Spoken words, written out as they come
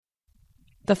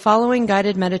The following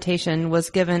guided meditation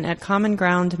was given at Common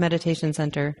Ground Meditation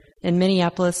Center in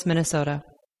Minneapolis, Minnesota.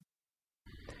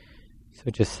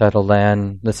 So just settle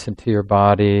in, listen to your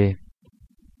body.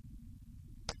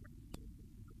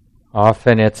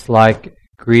 Often it's like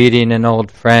greeting an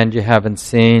old friend you haven't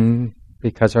seen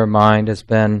because our mind has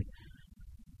been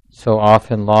so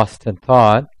often lost in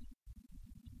thought.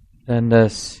 Then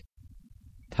this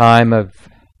time of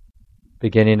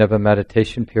beginning of a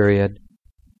meditation period,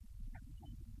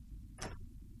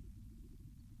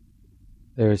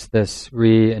 there's this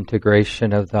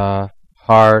reintegration of the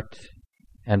heart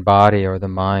and body, or the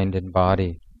mind and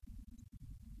body.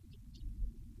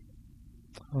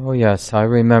 Oh yes, I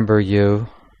remember you,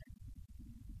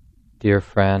 dear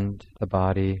friend, the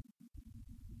body.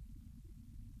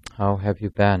 How have you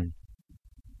been?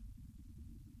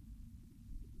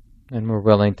 And we're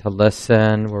willing to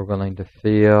listen, we're willing to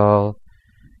feel,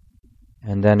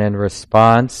 and then in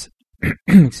response,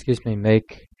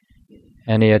 make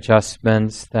any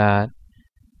adjustments that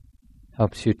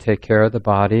helps you take care of the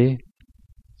body,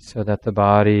 so that the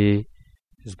body,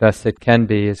 as best it can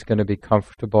be, is going to be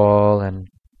comfortable and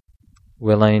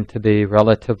willing to be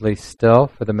relatively still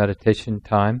for the meditation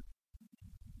time.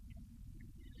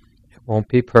 It won't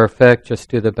be perfect, just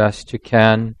do the best you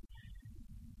can.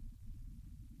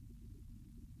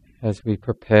 As we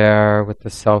prepare with the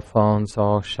cell phones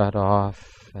all shut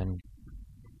off, and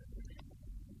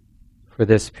for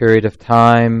this period of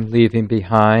time, leaving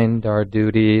behind our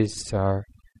duties, our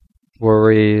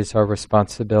worries, our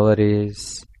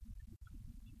responsibilities.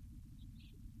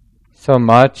 So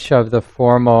much of the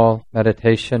formal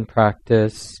meditation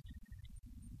practice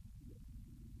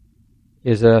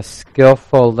is a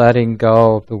skillful letting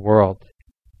go of the world.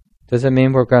 Doesn't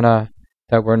mean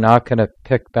that we're not gonna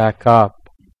pick back up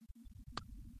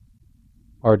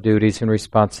our duties and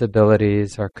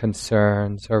responsibilities, our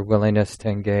concerns, our willingness to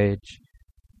engage.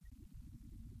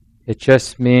 It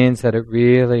just means that it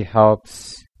really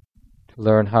helps to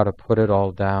learn how to put it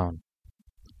all down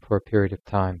for a period of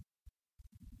time.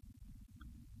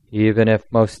 Even if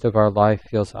most of our life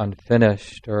feels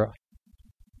unfinished, or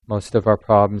most of our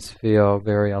problems feel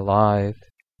very alive,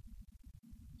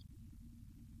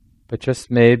 but just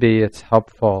maybe it's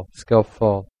helpful,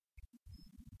 skillful,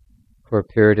 for a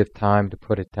period of time to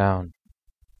put it down.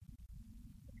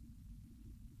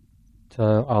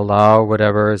 To allow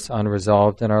whatever is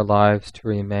unresolved in our lives to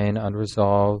remain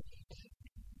unresolved.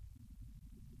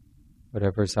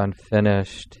 Whatever's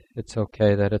unfinished, it's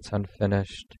okay that it's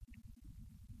unfinished.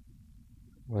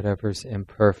 Whatever's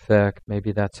imperfect,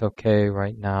 maybe that's okay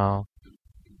right now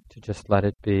to just let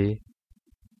it be.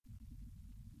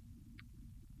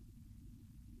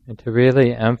 And to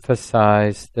really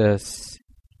emphasize this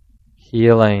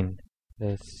healing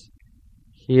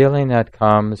that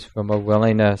comes from a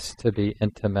willingness to be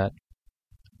intimate,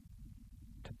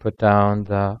 to put down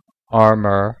the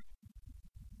armor,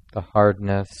 the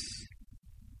hardness,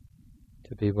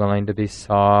 to be willing to be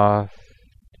soft,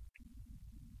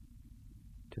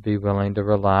 to be willing to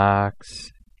relax,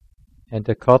 and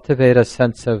to cultivate a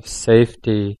sense of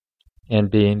safety in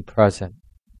being present.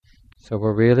 So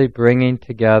we're really bringing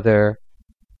together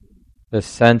the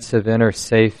sense of inner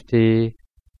safety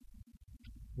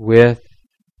with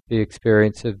the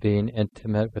experience of being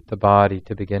intimate with the body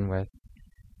to begin with,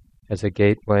 as a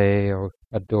gateway or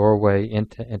a doorway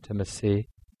into intimacy.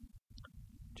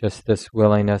 Just this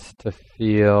willingness to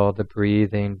feel the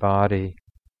breathing body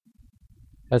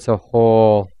as a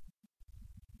whole.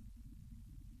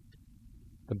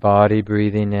 The body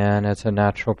breathing in as a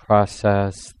natural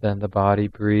process, then the body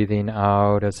breathing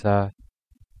out as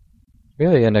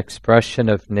really an expression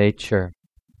of nature.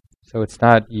 So it's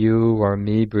not you or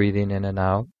me breathing in and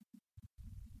out.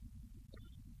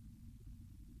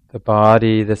 The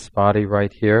body, this body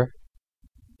right here,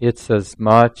 it's as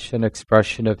much an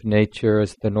expression of nature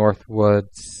as the north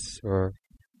woods or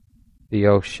the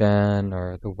ocean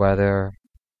or the weather.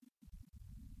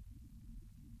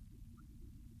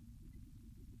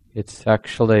 It's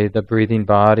actually, the breathing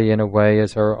body in a way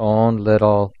is our own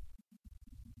little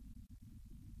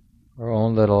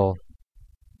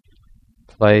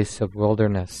place of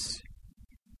wilderness.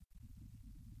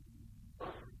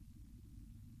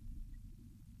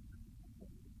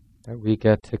 That we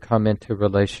get to come into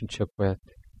relationship with.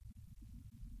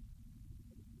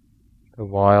 The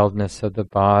wildness of the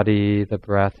body, the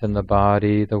breath in the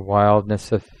body, the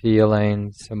wildness of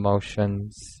feelings,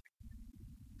 emotions,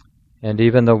 and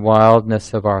even the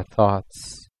wildness of our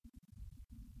thoughts.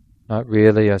 Not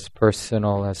really as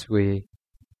personal as we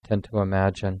tend to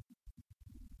imagine.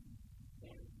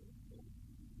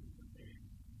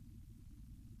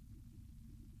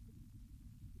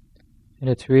 And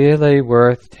it's really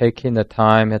worth taking the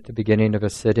time at the beginning of a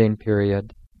sitting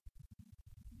period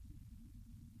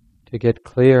to get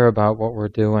clear about what we're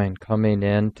doing, coming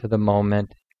into the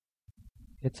moment.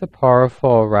 It's a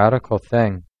powerful, radical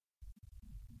thing,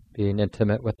 being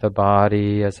intimate with the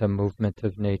body as a movement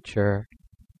of nature.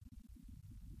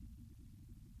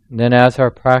 And then as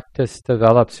our practice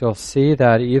develops, you'll see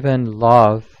that even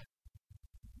love,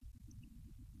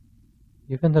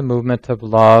 even the movement of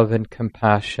love and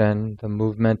compassion, the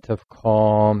movement of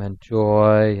calm and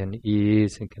joy and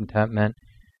ease and contentment,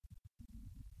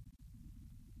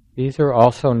 these are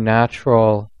also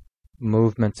natural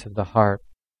movements of the heart.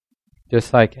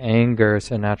 Just like anger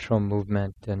is a natural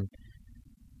movement, and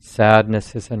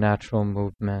sadness is a natural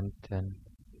movement, and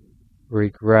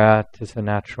regret is a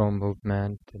natural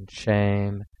movement, and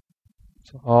shame.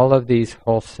 So all of these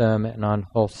wholesome and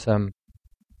unwholesome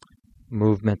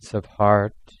movements of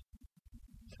heart,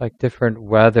 it's like different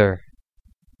weather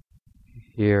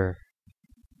here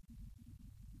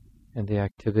in the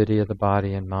activity of the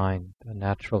body and mind, the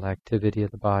natural activity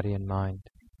of the body and mind.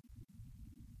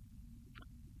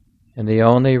 And the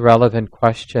only relevant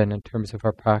question in terms of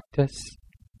our practice,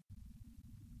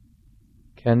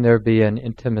 can there be an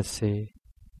intimacy?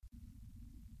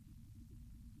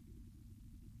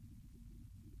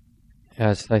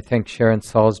 As I think Sharon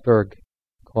Salzberg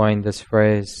coined this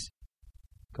phrase,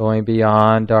 going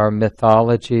beyond our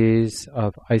mythologies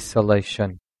of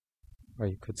isolation, or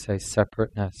you could say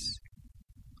separateness.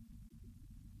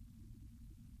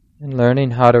 And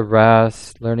learning how to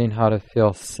rest, learning how to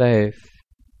feel safe,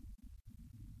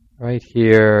 right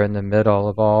here in the middle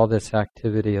of all this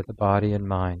activity of the body and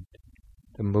mind,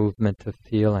 the movement of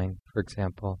feeling, for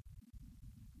example.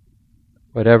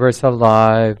 Whatever's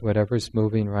alive, whatever's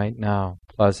moving right now,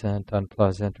 pleasant,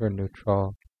 unpleasant, or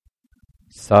neutral,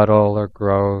 subtle or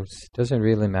gross, doesn't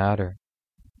really matter.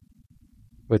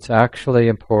 What's actually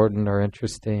important or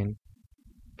interesting,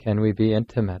 can we be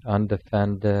intimate,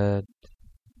 undefended,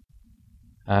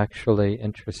 actually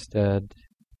interested?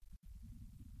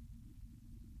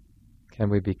 Can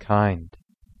we be kind,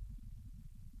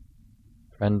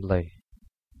 friendly?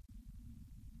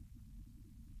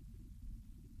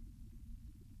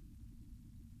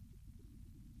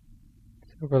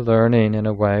 So we're learning, in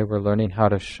a way, we're learning how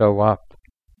to show up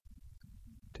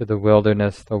to the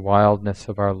wilderness, the wildness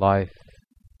of our life.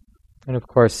 And of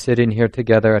course, sitting here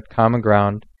together at Common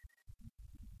Ground,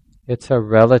 it's a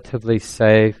relatively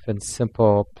safe and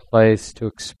simple place to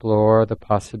explore the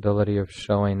possibility of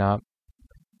showing up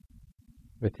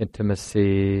with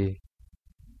intimacy,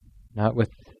 not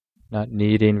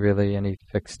needing really any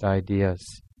fixed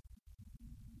ideas.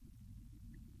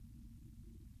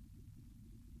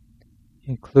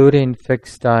 Including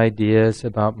fixed ideas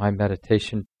about my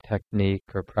meditation technique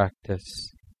or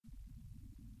practice.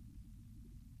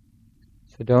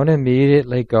 So don't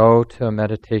immediately go to a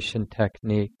meditation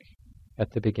technique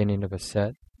at the beginning of a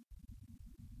sit.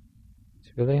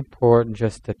 It's really important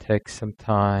just to take some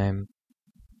time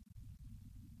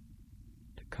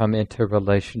to come into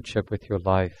relationship with your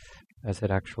life as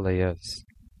it actually is,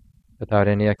 without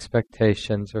any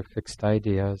expectations or fixed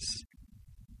ideas.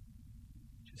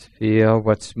 Just feel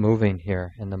what's moving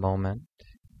here in the moment.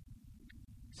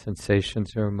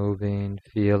 Sensations are moving,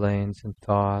 feelings and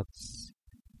thoughts,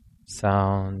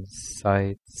 sounds,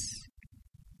 sights.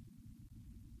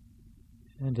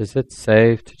 And is it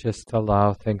safe to just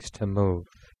allow things to move?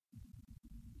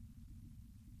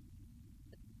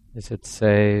 Is it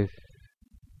safe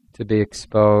to be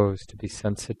exposed, to be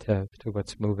sensitive to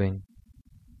what's moving?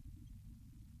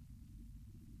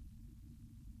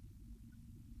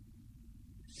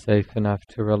 Safe enough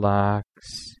to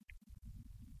relax,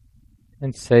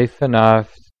 and safe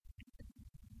enough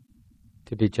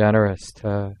to be generous,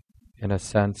 to, in a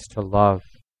sense, to love,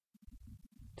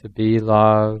 to be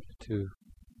loved, to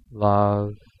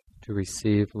love, to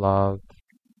receive love.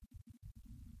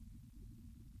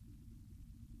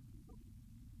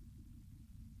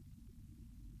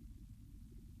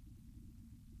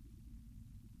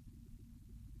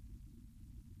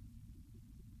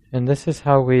 And this is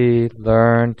how we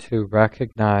learn to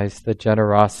recognize the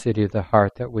generosity of the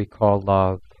heart that we call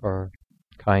love, or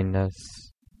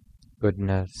kindness,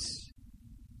 goodness.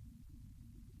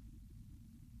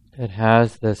 It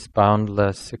has this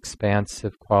boundless,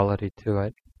 expansive quality to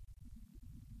it,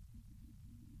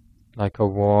 like a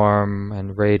warm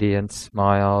and radiant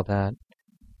smile that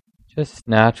just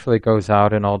naturally goes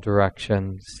out in all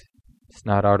directions. It's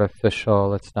not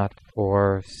artificial, it's not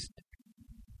forced.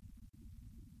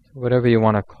 So whatever you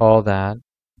want to call that,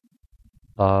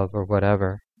 love or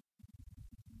whatever.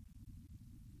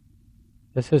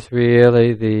 This is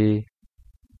really the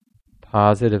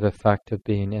positive effect of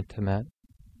being intimate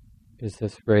is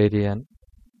this radiant,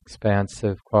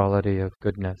 expansive quality of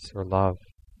goodness or love.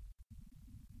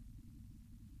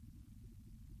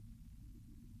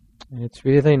 And it's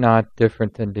really not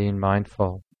different than being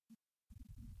mindful.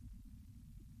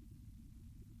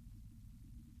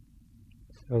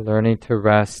 So learning to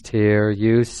rest here,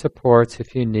 use supports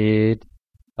if you need,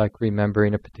 like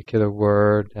remembering a particular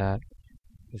word that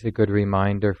is a good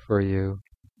reminder for you,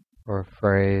 or a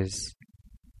phrase,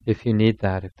 if you need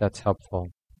that, if that's helpful.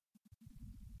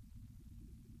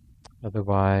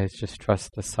 Otherwise, just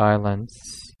trust the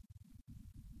silence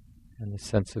and the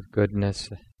sense of goodness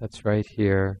that's right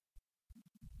here.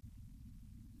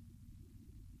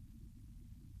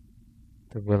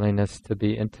 The willingness to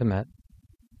be intimate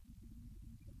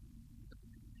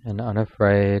and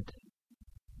unafraid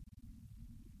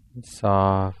and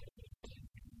soft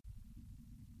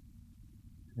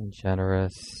and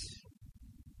generous.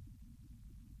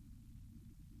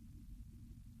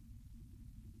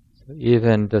 So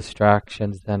even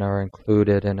distractions then are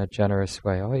included in a generous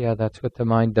way. Oh yeah, that's what the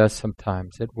mind does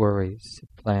sometimes. It worries, it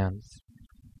plans.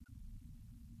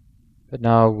 But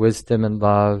now wisdom and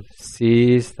love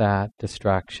sees that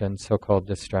distraction, so-called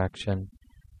distraction,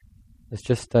 as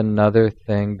just another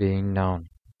thing being known.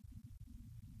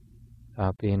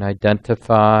 Being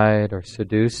identified or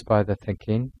seduced by the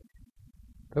thinking,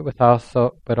 but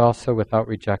also without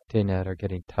rejecting it or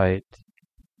getting tight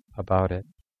about it.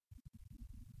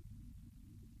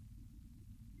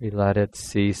 We let it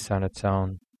cease on its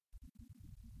own.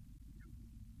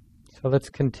 So let's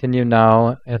continue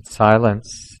now at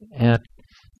silence, and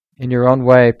in your own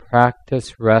way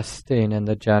practice resting in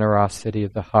the generosity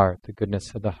of the heart, the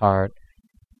goodness of the heart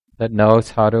that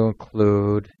knows how to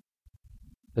include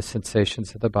the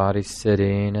sensations of the body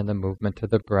sitting and the movement of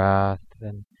the breath,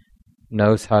 and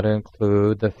knows how to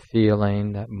include the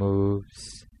feeling that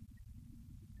moves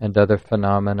and other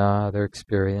phenomena, other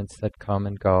experience that come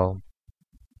and go.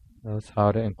 Knows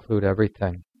how to include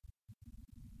everything.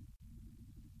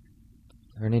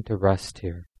 Learning to rest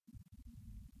here.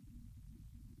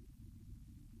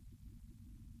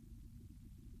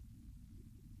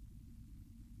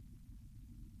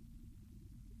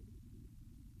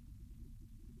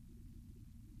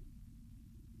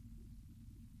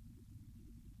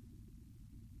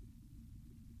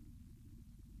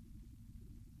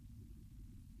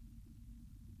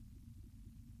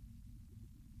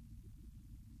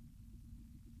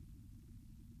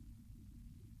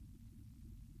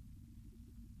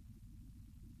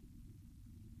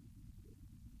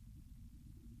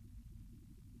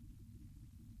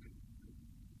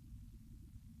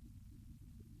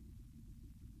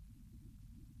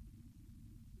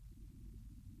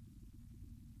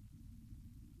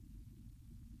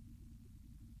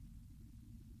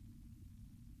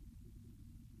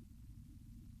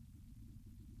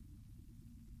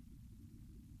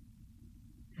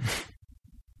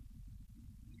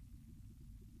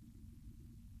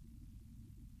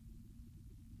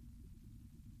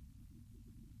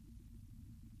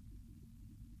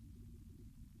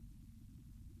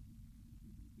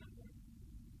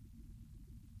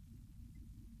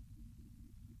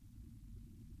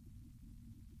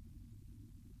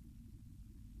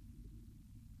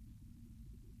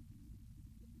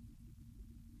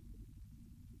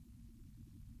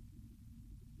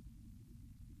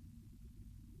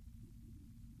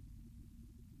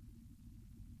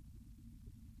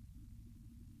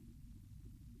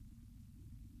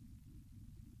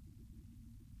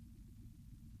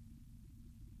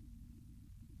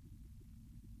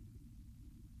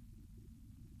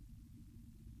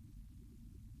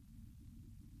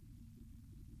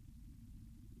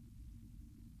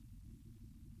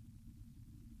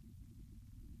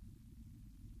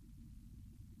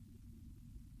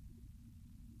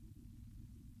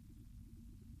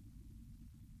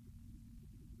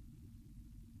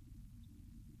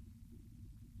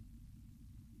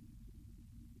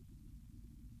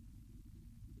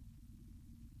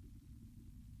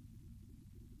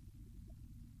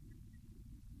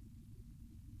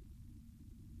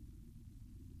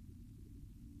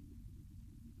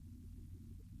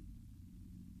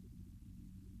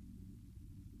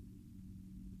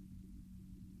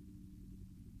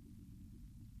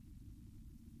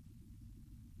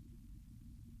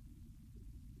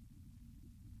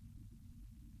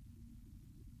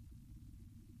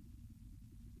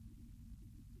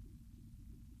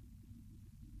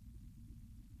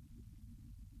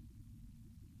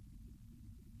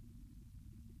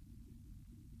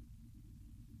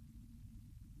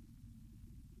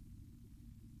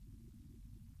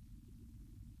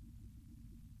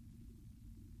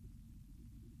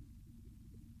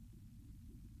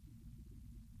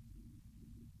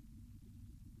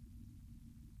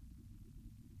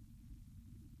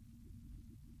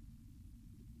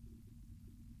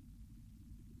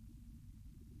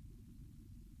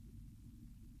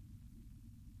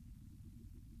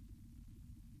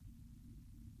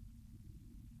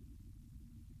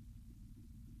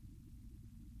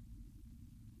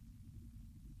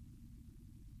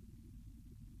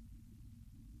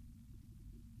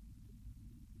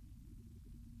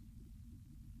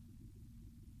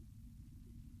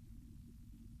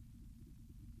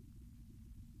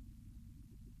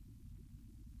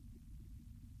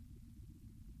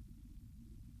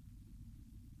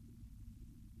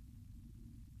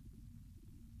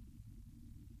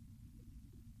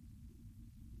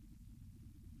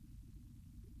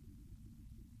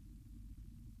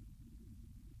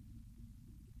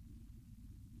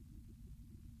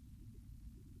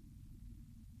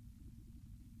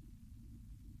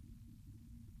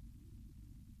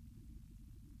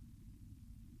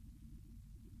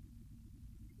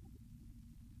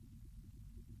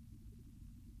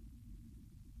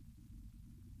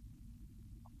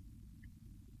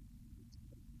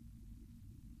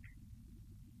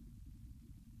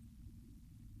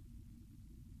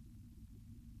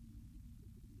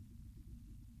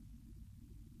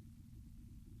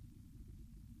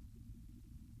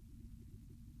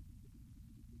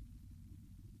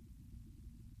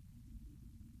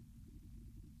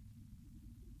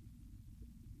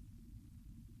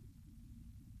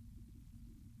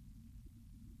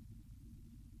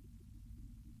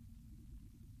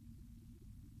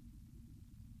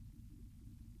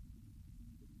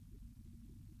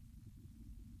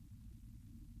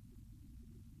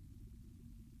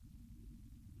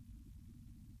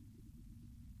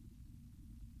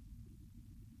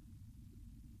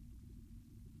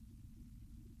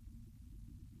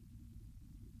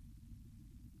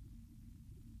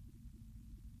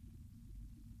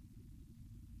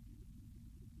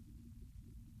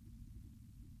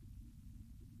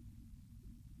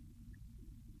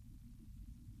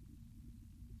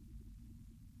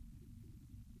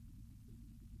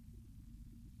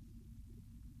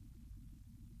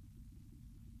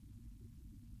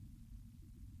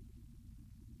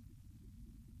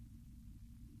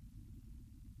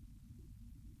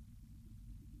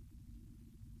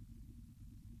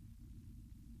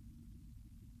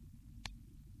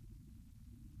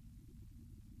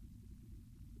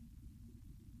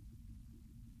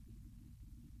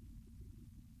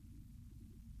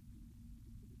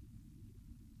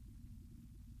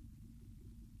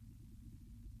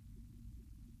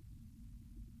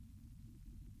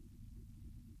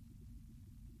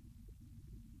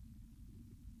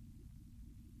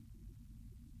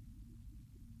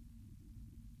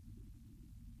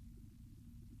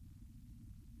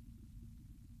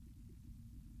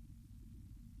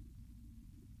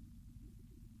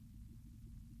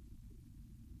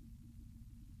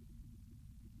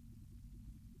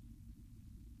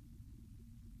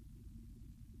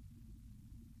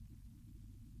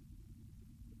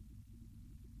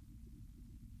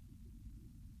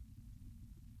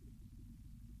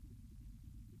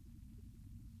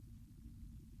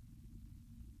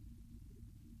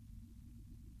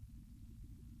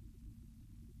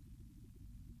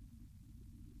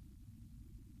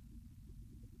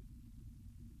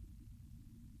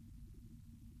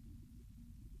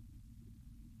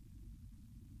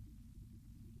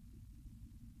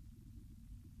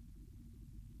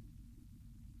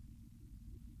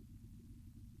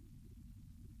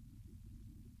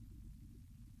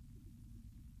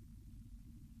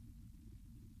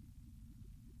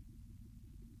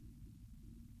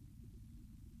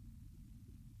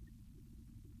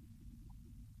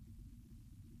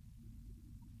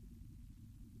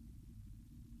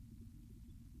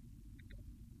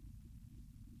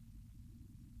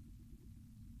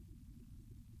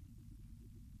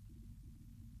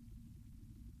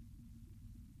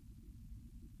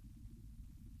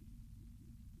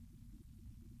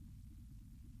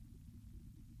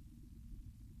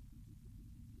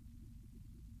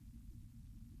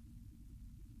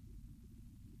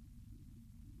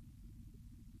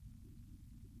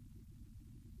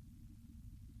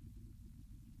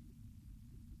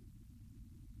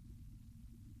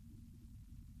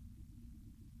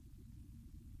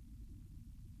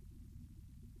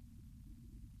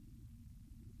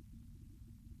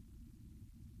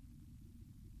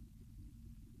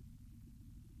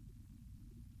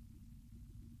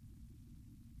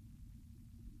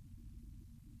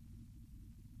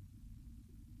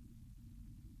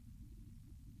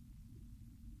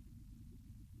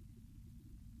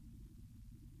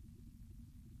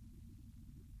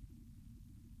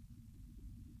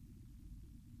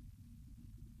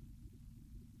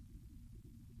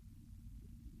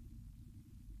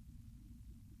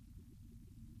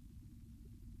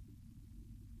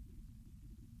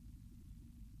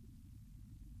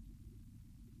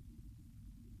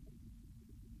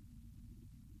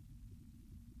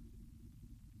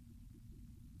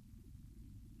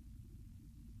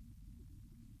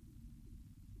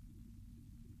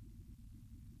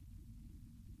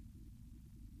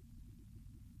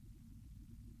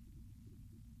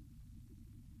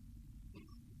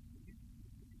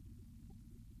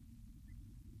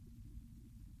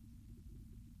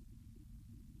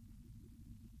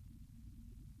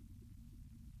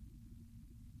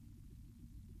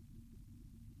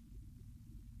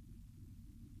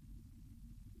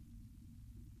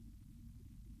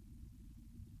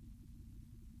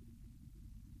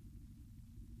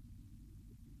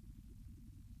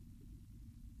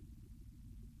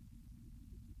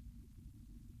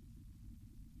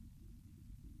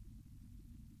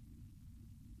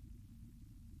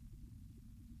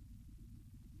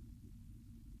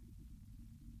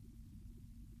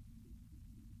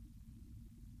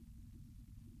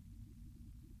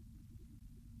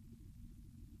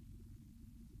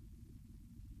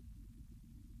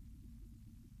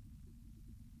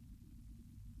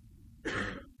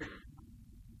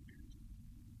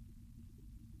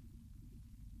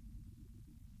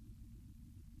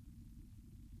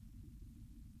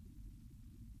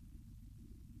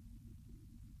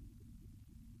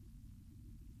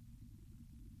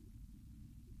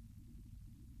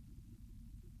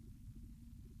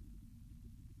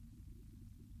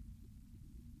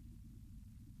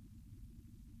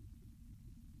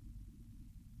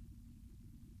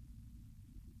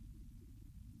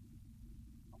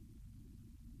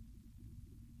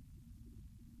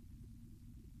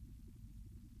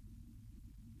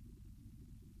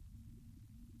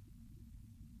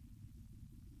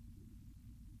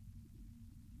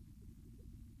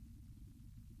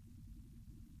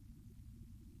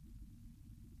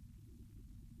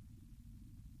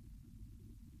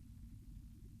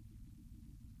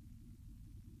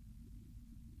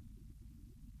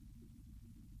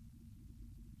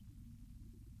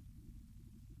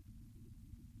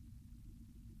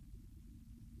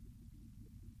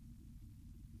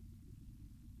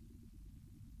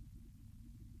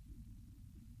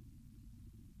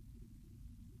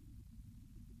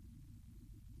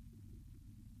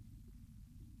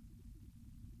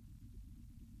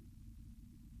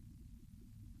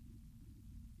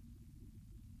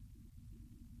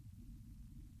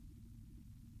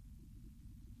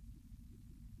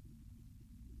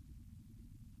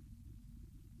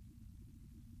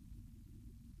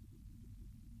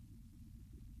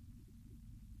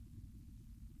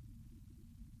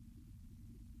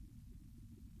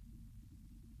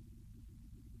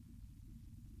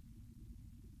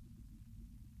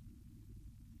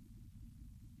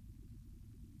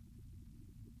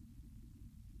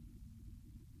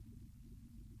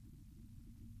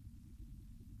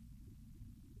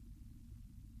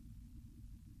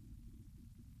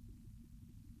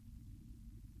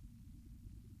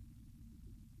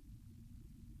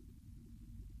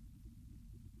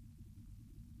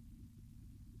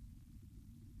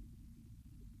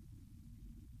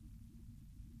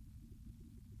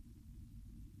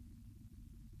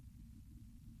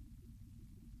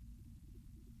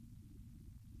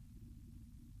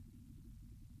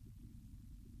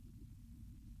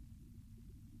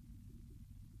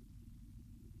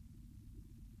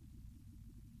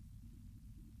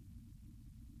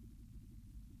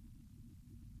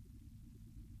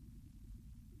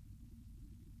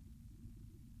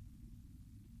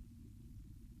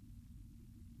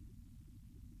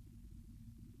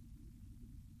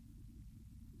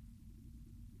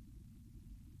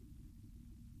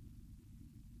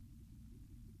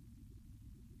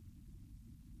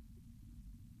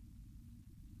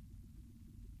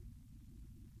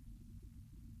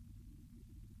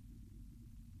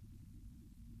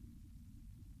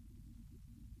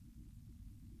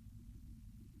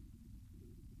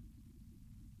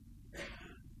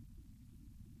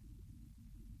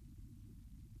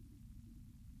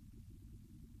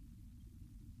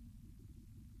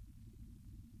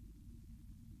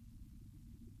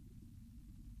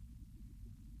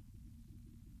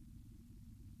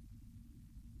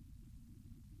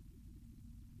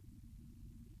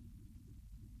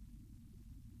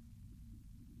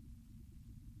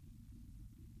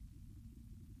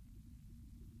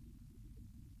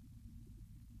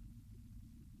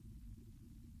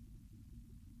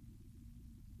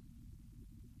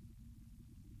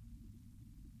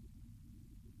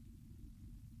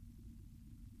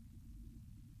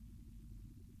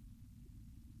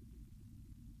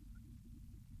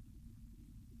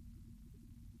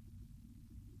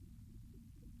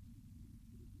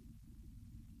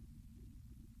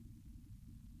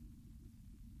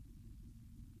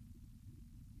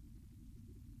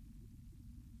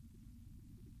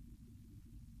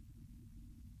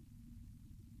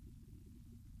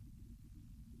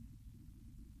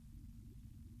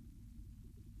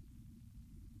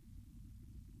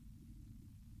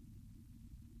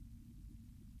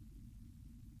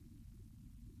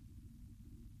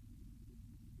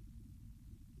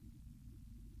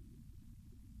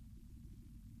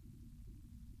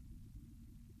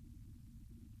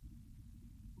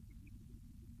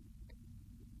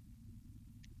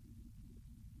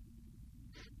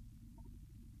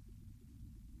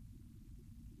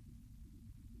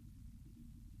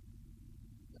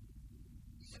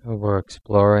 So we're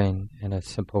exploring in a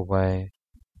simple way,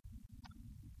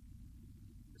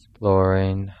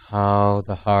 exploring how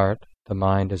the heart, the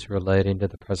mind is relating to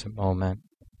the present moment.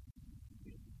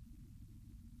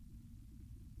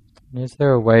 And is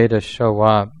there a way to show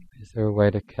up? Is there a way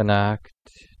to connect,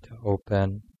 to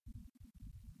open,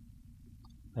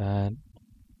 that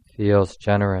feels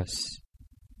generous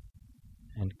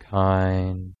and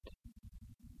kind,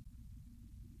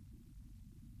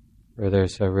 where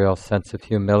there's a real sense of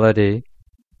humility,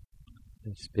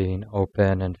 just being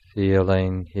open and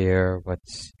feeling here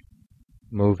what's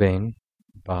moving,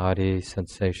 body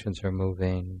sensations are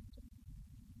moving,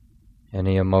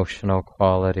 any emotional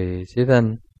qualities,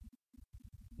 even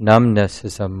numbness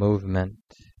is a movement,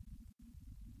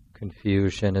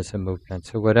 confusion is a movement.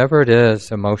 So whatever it is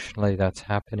emotionally that's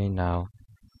happening now,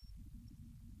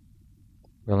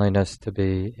 willingness to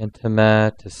be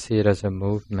intimate, to see it as a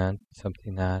movement,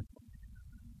 something that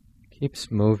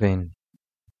keeps moving,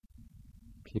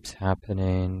 keeps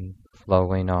happening,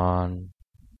 flowing on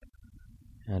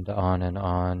and on and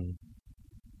on.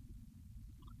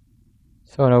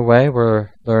 So in a way we're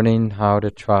learning how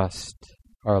to trust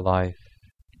our life,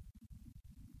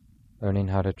 learning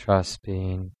how to trust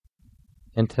being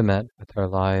intimate with our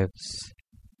lives,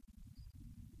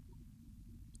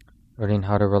 learning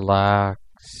how to relax,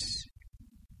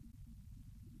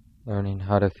 learning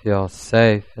how to feel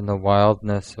safe in the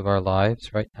wildness of our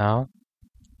lives right now.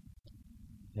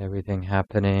 Everything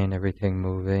happening, everything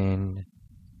moving.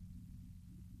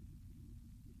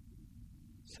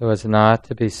 So as not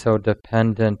to be so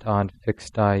dependent on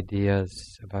fixed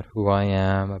ideas about who I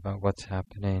am, about what's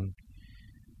happening.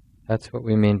 That's what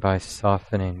we mean by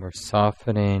softening. We're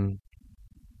softening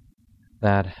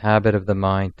that habit of the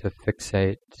mind to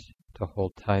fixate, to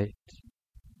hold tight.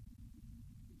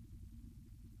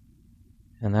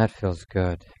 And that feels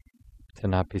good, to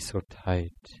not be so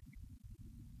tight,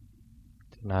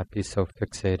 to not be so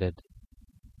fixated.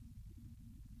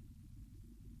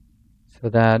 So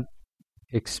that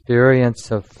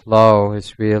experience of flow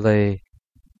is really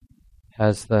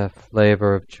has the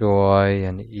flavor of joy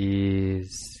and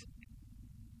ease,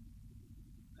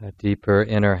 a deeper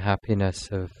inner happiness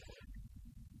of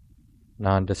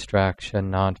non-distraction,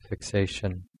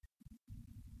 non-fixation.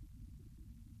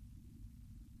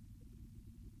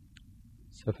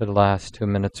 So for the last 2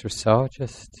 minutes or so,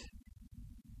 just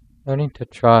learning to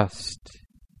trust,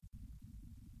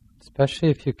 especially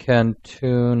if you can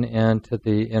tune into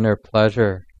the inner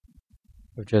pleasure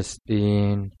of just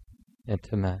being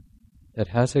intimate. It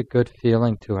has a good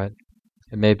feeling to it.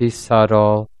 It may be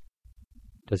subtle,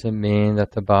 doesn't mean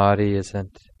that the body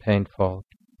isn't painful,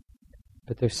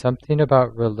 but there's something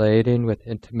about relating with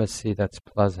intimacy that's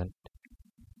pleasant.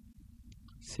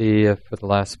 See if for the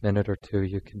last minute or two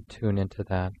you can tune into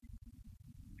that.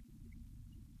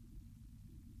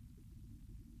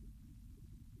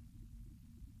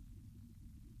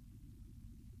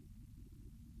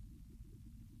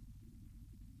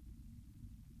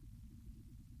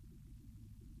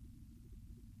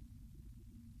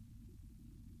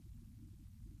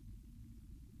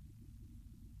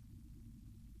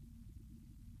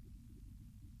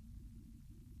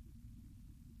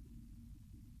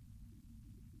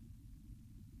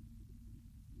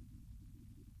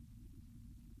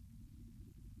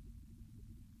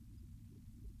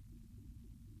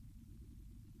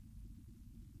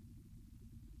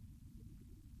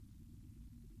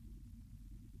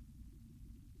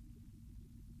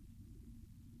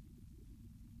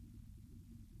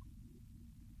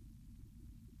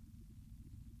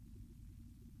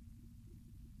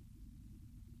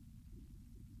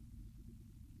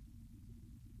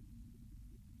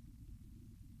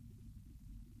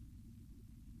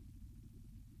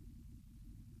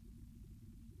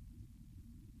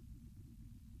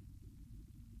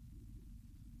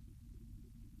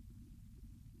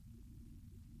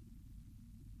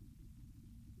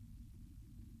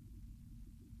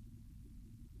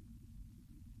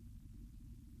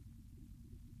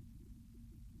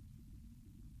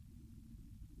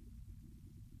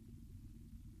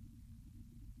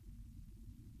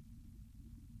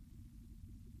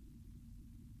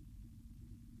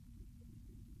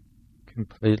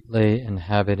 Completely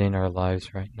inhabiting our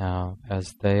lives right now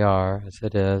as they are, as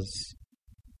it is.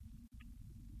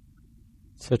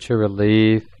 Such a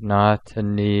relief not to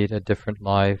need a different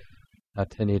life,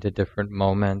 not to need a different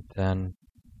moment than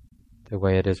the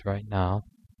way it is right now.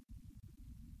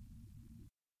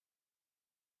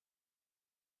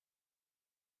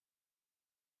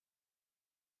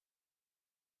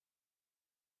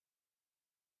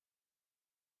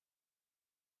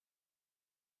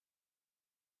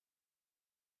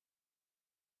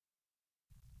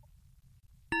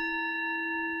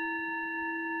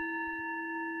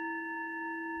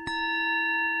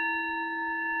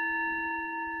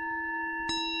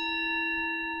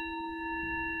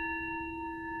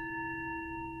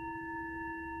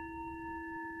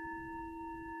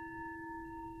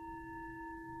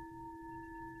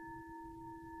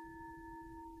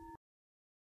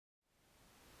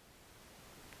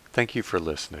 Thank you for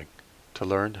listening. To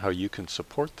learn how you can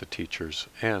support the teachers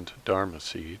and Dharma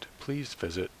Seed, please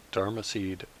visit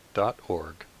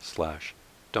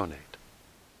dharmaseed.org/donate.